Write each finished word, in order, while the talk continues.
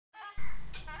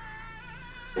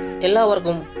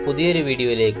എല്ലാവർക്കും പുതിയൊരു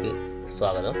വീഡിയോയിലേക്ക്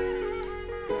സ്വാഗതം.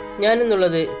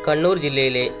 ഞാനിന്നുള്ളത് കണ്ണൂർ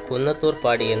ജില്ലയിലെ കുന്നത്തൂർ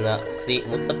പാടി എന്ന ശ്രീ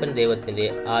മുത്തപ്പൻ ദൈവത്തിൻ്റെ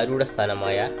ആരൂഢ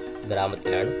സ്ഥാനമായ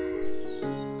ഗ്രാമത്തിലാണ്.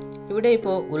 ഇവിടെ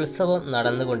ഇപ്പോൾ ഉത്സവം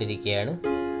നടന്നുകൊണ്ടിരിക്കുകയാണ്.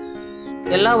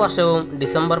 എല്ലാ വർഷവും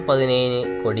ഡിസംബർ 17-ന്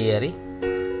കൊടിയേറി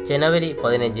ജനുവരി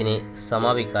 15-ന്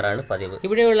സമാപിക്കാറാണ് പതിവ്.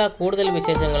 ഇവിടെയുള്ള കൂടുതൽ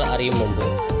വിശേഷങ്ങൾ അറിയും മുമ്പ്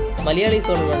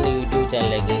മലയാളീസ് ഓൺ എന്ന യൂട്യൂബ്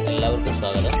ചാനലിലേക്ക് എല്ലാവർക്കും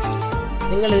സ്വാഗതം.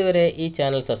 നിങ്ങൾ ഇതുവരെ ഈ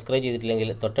ചാനൽ സബ്സ്ക്രൈബ് ചെയ്തിട്ടില്ലെങ്കിൽ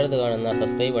തൊട്ടടുത്ത് കാണുന്ന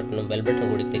സബ്സ്ക്രൈബ് ബട്ടണും ബെൽ ബട്ടണും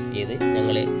കൂടി ക്ലിക്ക് ചെയ്ത്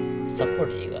ഞങ്ങളെ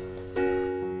സപ്പോർട്ട് ചെയ്യുക.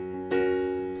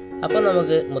 അപ്പോൾ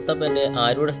നമുക്ക് മുത്തപ്പൻ്റെ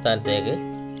ആരൂഢ സ്ഥാനത്തേക്ക്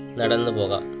നടന്നു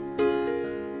പോകാം.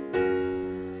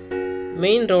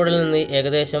 മെയിൻ റോഡിൽ നിന്ന്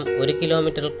ഏകദേശം 1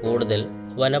 കിലോമീറ്റർ കൂടുതൽ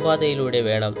വനപാതയിലൂടെ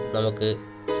വേണം നമുക്ക്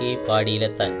ഈ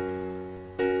പാടിയിലെത്താൻ.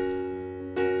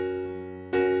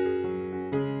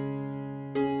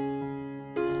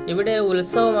 ഇവിടെ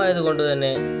ഉത്സവമായതുകൊണ്ട് തന്നെ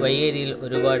വഴിയരിയിൽ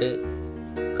ഒരുപാട്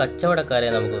കച്ചവടക്കാരെ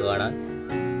നമുക്ക് കാണാം.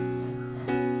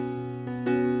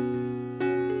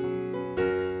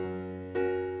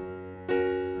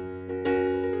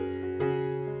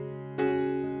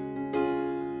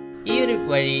 ഈ ഒരു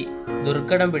വഴി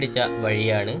ദുർഘടം പിടിച്ച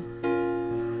വഴിയാണ്.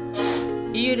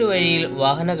 ഈ ഒരു വഴിയിൽ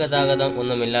വാഹന ഗതാഗതം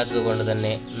ഒന്നുമില്ലാത്തത് കൊണ്ട്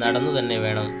തന്നെ നടന്നു തന്നെ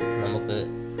വേണം നമുക്ക്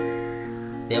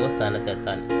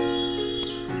ദേവസ്ഥാനത്തെത്താൻ.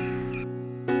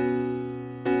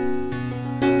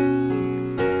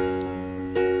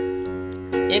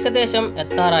 ഏകദേശം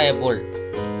എത്താറായപ്പോൾ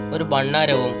ഒരു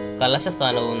ഭണ്ഡാരവും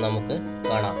കലശസ്ഥാനവും നമുക്ക്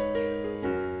കാണാം.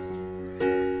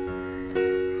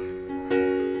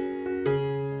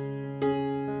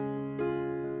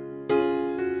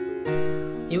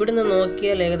 ഇവിടുന്ന്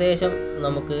നോക്കിയാൽ ഏകദേശം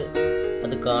നമുക്ക്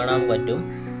അത് കാണാൻ പറ്റും.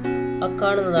 ആ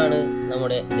കാണുന്നതാണ്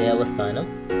നമ്മുടെ ദേവസ്ഥാനം.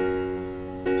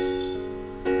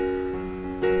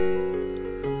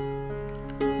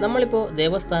 നമ്മളിപ്പോൾ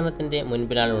ദേവസ്ഥാനത്തിൻ്റെ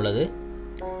മുൻപിലാണുള്ളത്.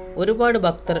 ഒരുപാട്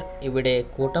ഭക്തർ ഇവിടെ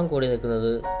കൂട്ടം കൂടി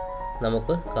നിൽക്കുന്നത്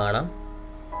നമുക്ക് കാണാം.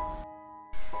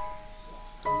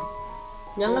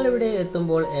 ഞങ്ങളിവിടെ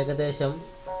എത്തുമ്പോൾ ഏകദേശം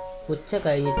ഉച്ച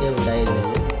കഴിഞ്ഞിട്ടേ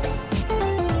ഉണ്ടായിരുന്നുള്ളൂ.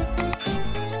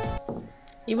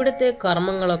 ഇവിടുത്തെ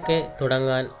കർമ്മങ്ങളൊക്കെ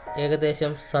തുടങ്ങാൻ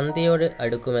ഏകദേശം സന്ധ്യയോട്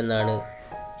അടുക്കുമെന്നാണ്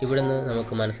ഇവിടുന്ന്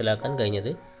നമുക്ക് മനസ്സിലാക്കാൻ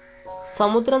കഴിഞ്ഞത്.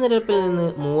 സമുദ്രനിരപ്പിൽ നിന്ന്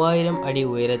 3000 അടി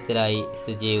ഉയരത്തിലായി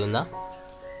സ്ഥിതി ചെയ്യുന്ന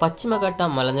പശ്ചിമഘട്ട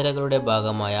മലനിരകളുടെ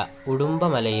ഭാഗമായ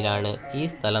ഉടുമ്പമലയിലാണ് ഈ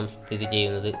സ്ഥലം സ്ഥിതി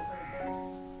ചെയ്യുന്നത്.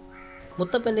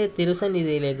 മുത്തപ്പൻ്റെ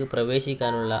തിരുസന്നിധിയിലേക്ക്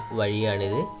പ്രവേശിക്കാനുള്ള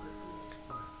വഴിയാണിത്.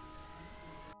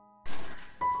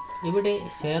 ഇവിടെ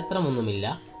ക്ഷേത്രമൊന്നുമില്ല.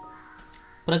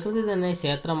 പ്രകൃതി തന്നെ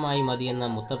ക്ഷേത്രമായി മതിയെന്ന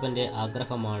മുത്തപ്പൻ്റെ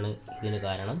ആഗ്രഹമാണ് ഇതിന്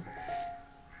കാരണം.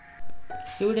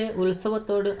 ഇവിടെ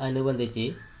ഉത്സവത്തോട് അനുബന്ധിച്ച്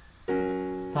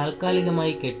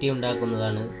താൽക്കാലികമായി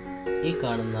കെട്ടിയുണ്ടാക്കുന്നതാണ് ഈ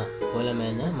കാണുന്ന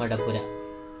കോലമേഞ്ഞ മടപ്പുര.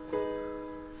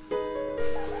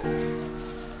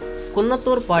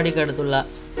 കുന്നത്തൂർ പാടിക്കടുത്തുള്ള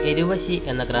എരുവശി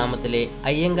എന്ന ഗ്രാമത്തിലെ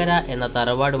അയ്യങ്കര എന്ന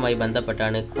തറവാടുമായി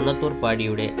ബന്ധപ്പെട്ടാണ് കുന്നത്തൂർ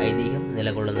പാടിയുടെ ഐതിഹ്യം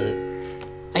നിലകൊള്ളുന്നത്.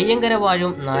 അയ്യങ്കര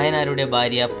വാഴും നായനാരുടെ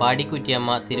ഭാര്യ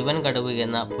പാടിക്കുറ്റിയമ്മ തിരുവൻകടവ്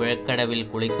എന്ന പുഴക്കടവിൽ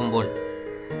കുളിക്കുമ്പോൾ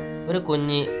ഒരു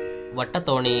കുഞ്ഞ്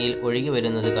വട്ടത്തോണിയിൽ ഒഴുകി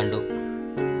വരുന്നത് കണ്ടു.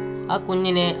 ആ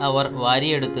കുഞ്ഞിനെ അവർ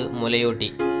വാരിയെടുത്ത്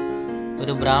മുലയൂട്ടി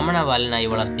ഒരു ബ്രാഹ്മണ ബാലനായി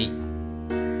വളർത്തി.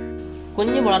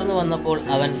 കുഞ്ഞ് വളർന്നു വന്നപ്പോൾ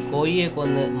അവൻ കോഴിയെ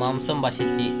കൊന്ന് മാംസം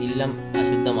ഭക്ഷിച്ച് ഇല്ലം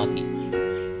അശുദ്ധമാക്കി.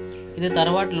 ഇത്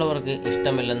തറവാട്ടുള്ളവർക്ക്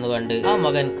ഇഷ്ടമില്ലെന്നു കണ്ട് ആ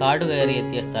മകൻ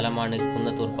കാടുകയറിയെത്തിയ സ്ഥലമാണ്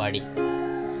കുന്നത്തൂർ പാടി.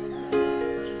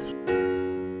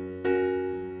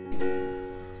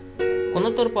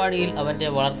 കുന്നത്തൂർ പാടിയിൽ അവൻ്റെ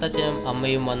വളർത്തച്ഛനും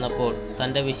അമ്മയും വന്നപ്പോൾ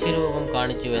തൻ്റെ വിശ്വരൂപം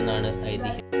കാണിച്ചുവെന്നാണ്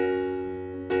ഐതിഹ്യം.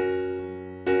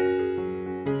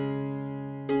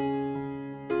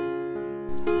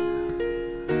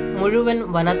 മുഴുവൻ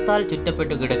വനത്താൽ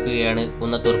ചുറ്റപ്പെട്ടു കിടക്കുകയാണ്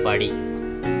കുന്നത്തൂർ പാടി.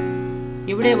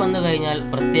 ഇവിടെ വന്നു കഴിഞ്ഞാൽ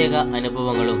പ്രത്യേക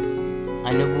അനുഭവങ്ങളും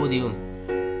അനുഭൂതിയും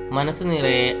മനസ്സു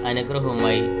നിറയെ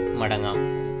അനുഗ്രഹവുമായി മടങ്ങാം.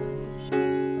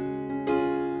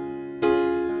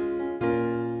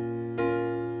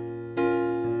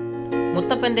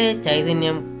 മുത്തപ്പൻ്റെ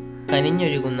ചൈതന്യം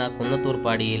കനിഞ്ഞൊഴുകുന്ന കുന്നത്തൂർ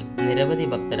പാടിയിൽ നിരവധി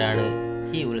ഭക്തരാണ്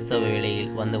ഈ ഉത്സവവേളയിൽ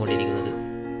വന്നുകൊണ്ടിരിക്കുന്നത്.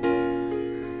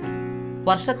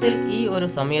 വർഷത്തിൽ ഈ ഒരു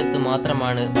സമയത്ത്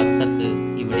മാത്രമാണ് ഭക്തർക്ക്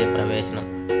ഇവിടെ പ്രവേശനം.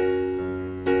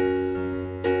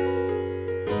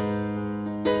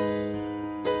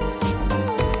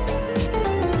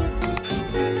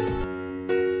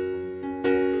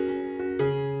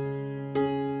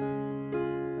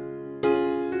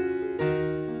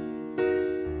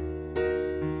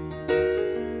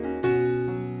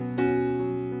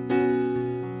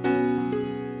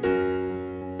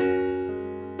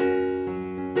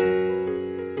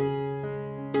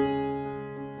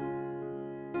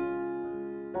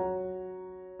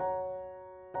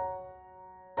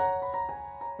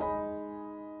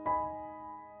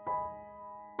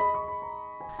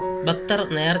 ഭക്തർ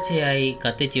നേർച്ചയായി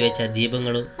കത്തിച്ചു വെച്ച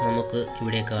ദീപങ്ങളും നമുക്ക്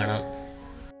ഇവിടെ കാണാം.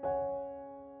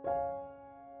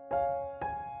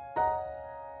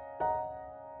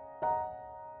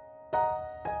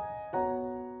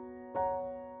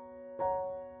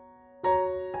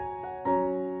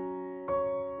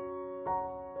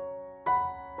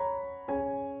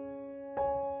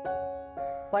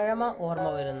 പഴമ ഓർമ്മ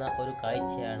വരുന്ന ഒരു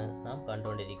കാഴ്ചയാണ് നാം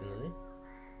കണ്ടുകൊണ്ടിരിക്കുന്നത്.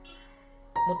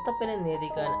 മുത്തപ്പനെ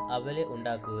നേദിക്കാൻ അവല്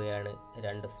ഉണ്ടാക്കുകയാണ്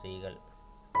രണ്ട് സ്ത്രീകൾ.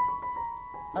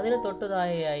 അതിന്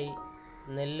തൊട്ടുതാഴെയായി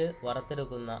നെല്ല്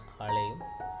വറുത്തെടുക്കുന്ന ആളെയും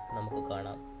നമുക്ക്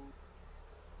കാണാം.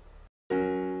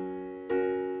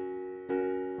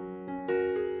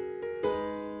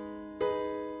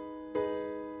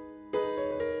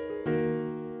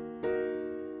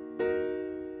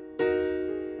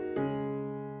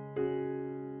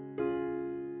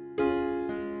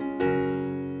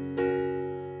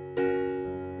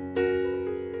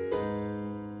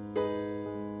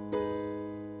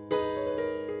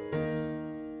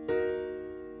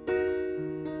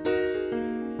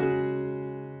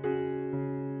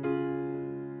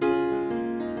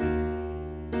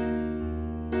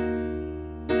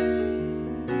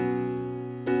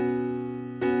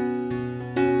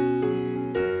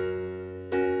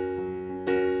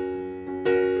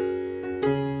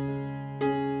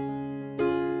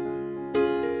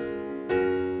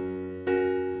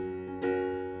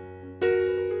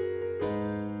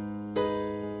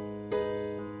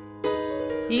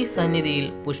 ഈ സന്നിധിയിൽ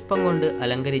പുഷ്പം കൊണ്ട്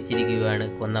അലങ്കരിച്ചിരിക്കുകയാണ്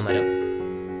കൊന്നമരം.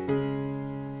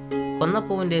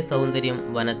 കൊന്നപ്പൂവിന്റെ സൗന്ദര്യം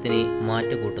വനത്തിന്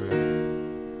മാറ്റുകൂട്ടുന്നു.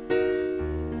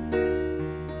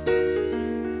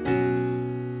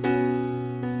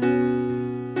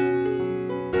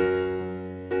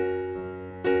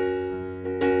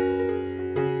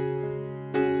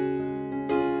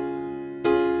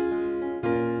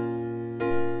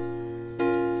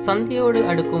 സന്ധ്യയോട്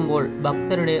അടുക്കുമ്പോൾ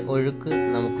ഭക്തരുടെ ഒഴുക്ക്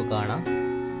നമുക്ക് കാണാം.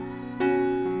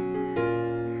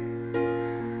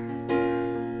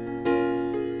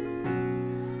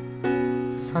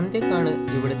 സന്ധ്യക്കാണ്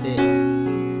ഇവിടുത്തെ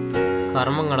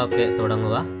കർമ്മങ്ങളൊക്കെ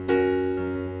തുടങ്ങുക.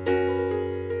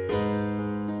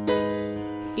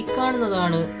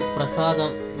 ഇക്കാണുന്നതാണ്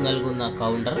പ്രസാദം നൽകുന്ന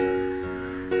കൗണ്ടർ.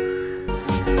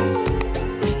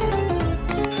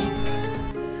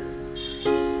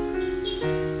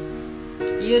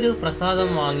 ഈ ഒരു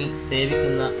പ്രസാദം വാങ്ങി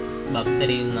സേവിക്കുന്ന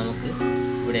ഭക്തരെയും നമുക്ക്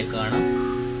ഇവിടെ കാണാം.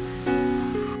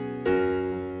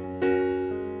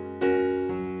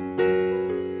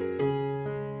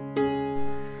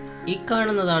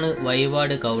 ഇക്കാണുന്നതാണ്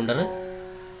വഴിപാട് കൗണ്ടർ.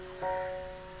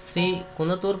 ശ്രീ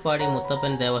കുന്നത്തൂർ പാടി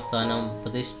മുത്തപ്പൻ ദേവസ്ഥാനം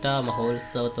പ്രതിഷ്ഠാ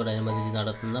മഹോത്സവത്തോടനുബന്ധിച്ച്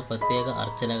നടത്തുന്ന പ്രത്യേക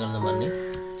അർച്ചനകൾ എന്ന് പറഞ്ഞ്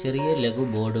ചെറിയ ലഘു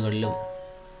ബോർഡുകളിലും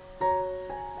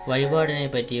വഴിപാടിനെ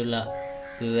പറ്റിയുള്ള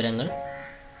വിവരങ്ങൾ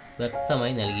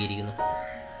വ്യക്തമായി നൽകിയിരിക്കുന്നു.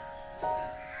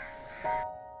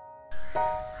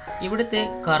 ഇവിടുത്തെ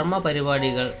കർമ്മ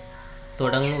പരിപാടികൾ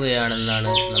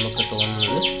തുടങ്ങുകയാണെന്നാണ് നമുക്ക്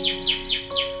തോന്നുന്നത്.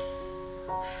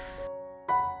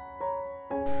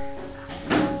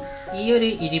 ഈ ഒരു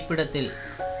ഇരിപ്പിടത്തിൽ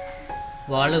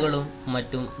വാളുകളും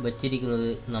മറ്റും വച്ചിരിക്കുന്നത്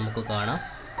നമുക്ക് കാണാം.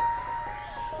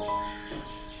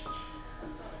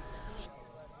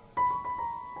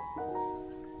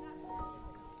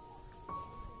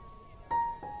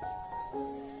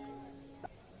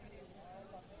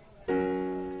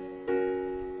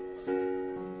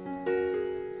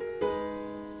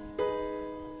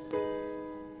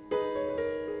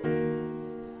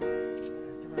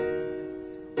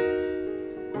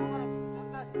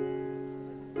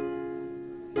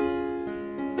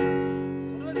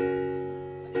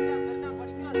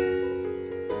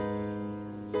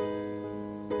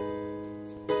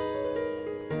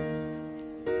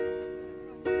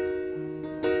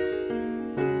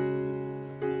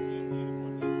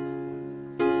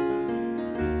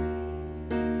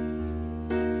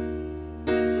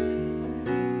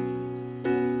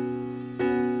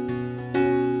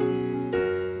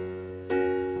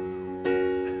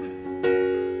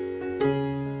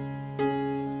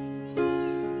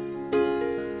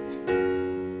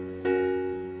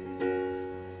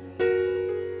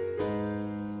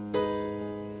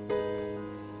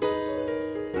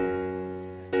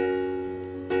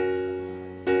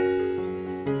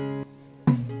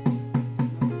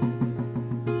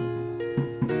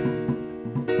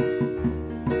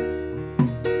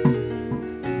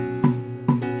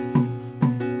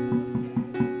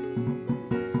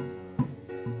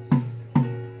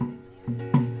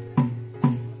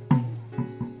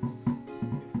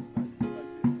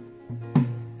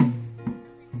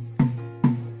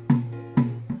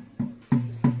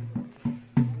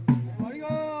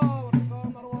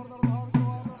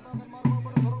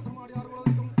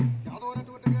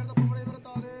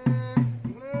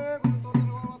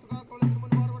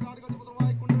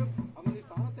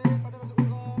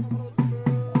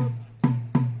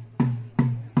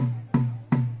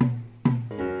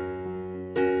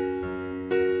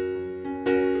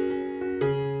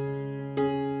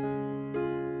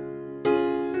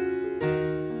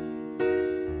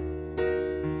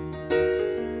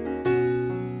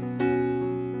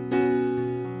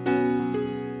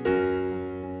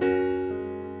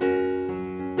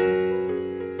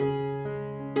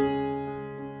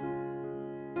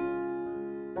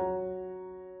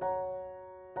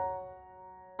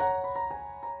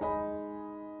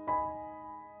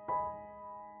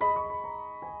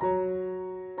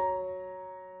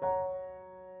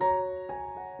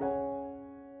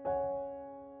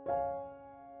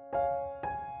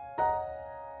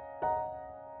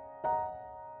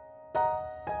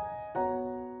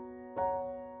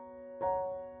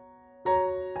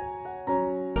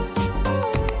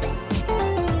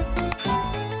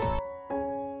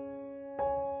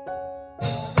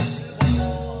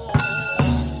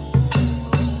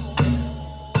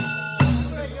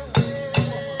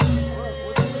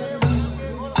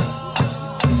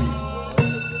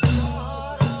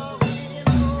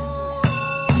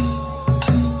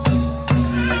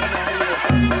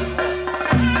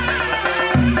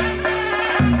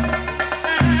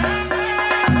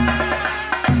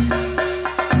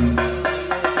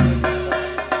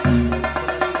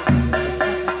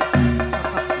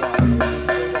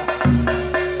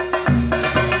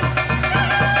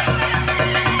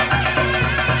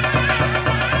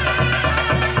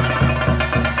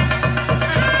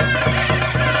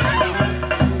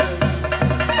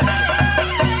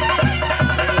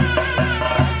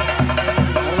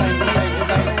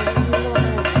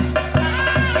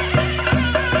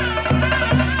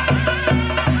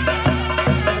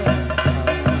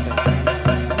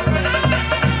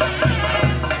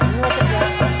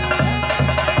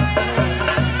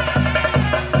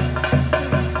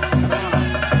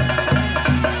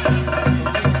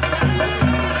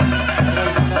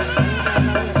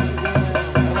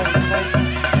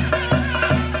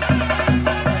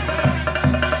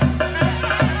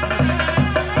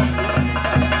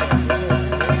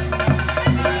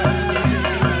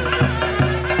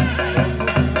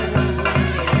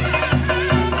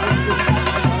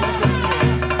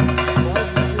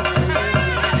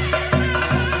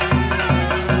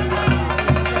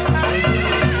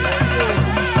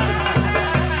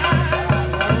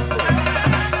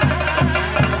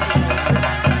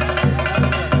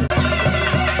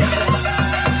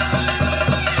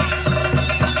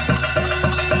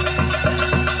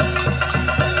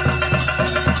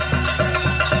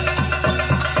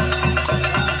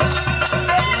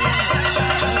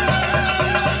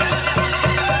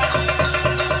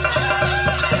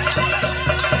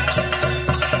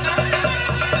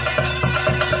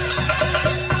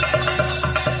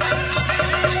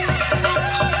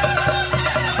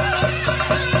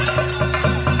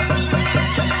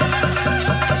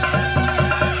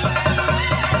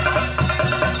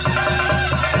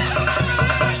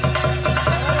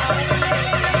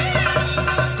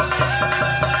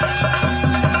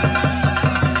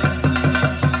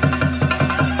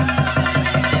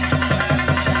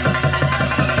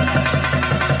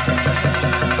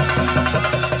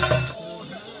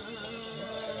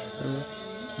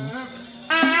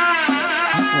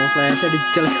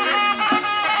 चल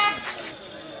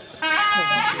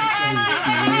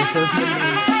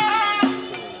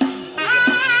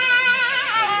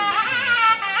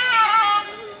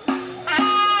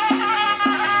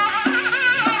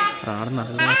പ്രാർത്ഥന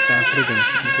സ്റ്റാർട്ടിരിക്കണം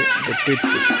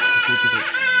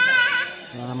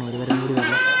കാരണം ഒരുവരും കൂടി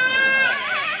വരണം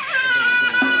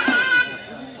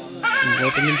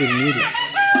ഇങ്ങോട്ടൊന്നും തിരിഞ്ഞില്ല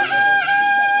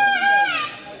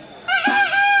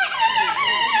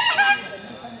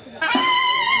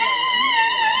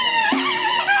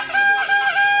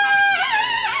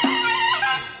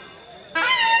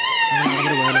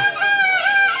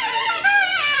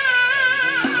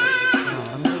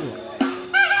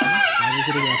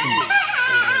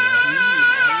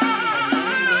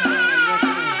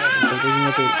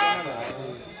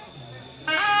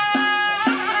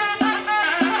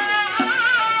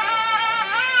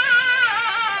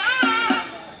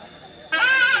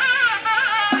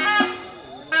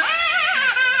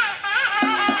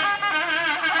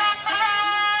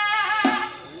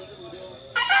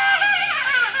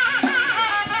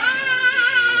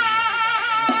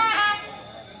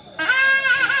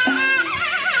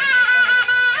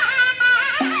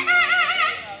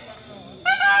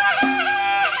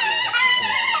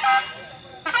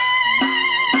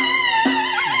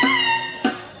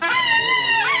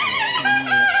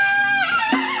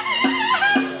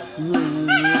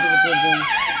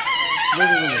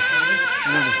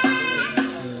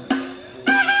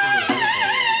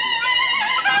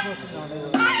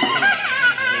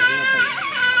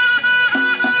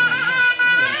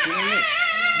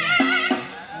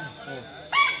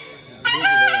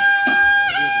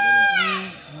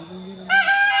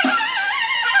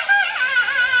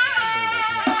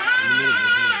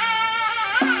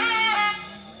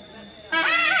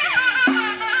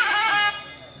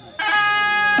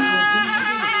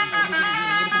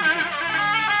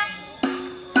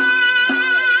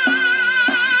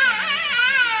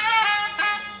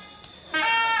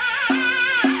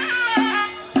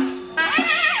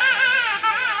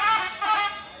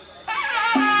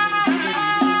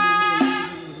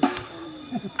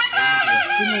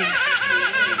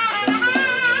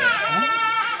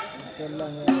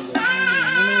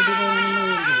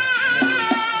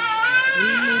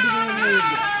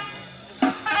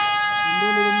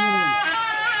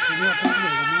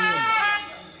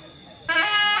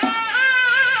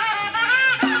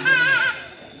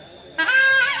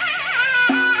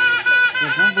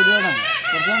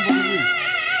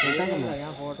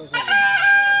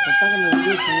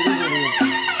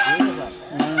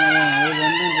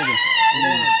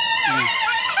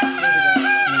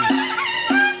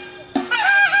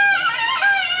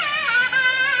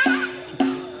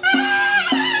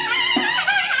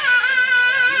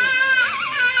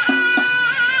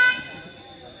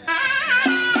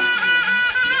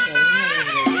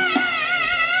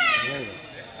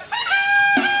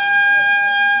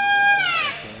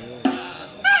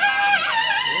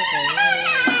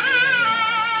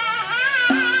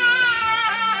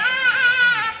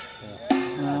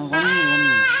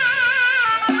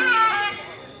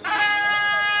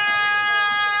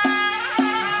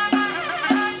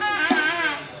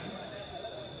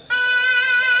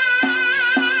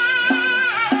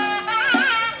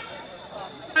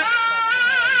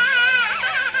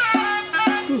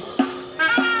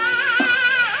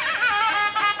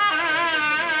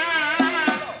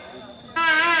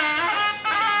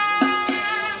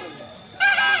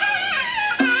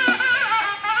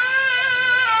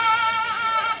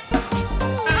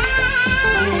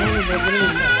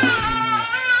Gracias.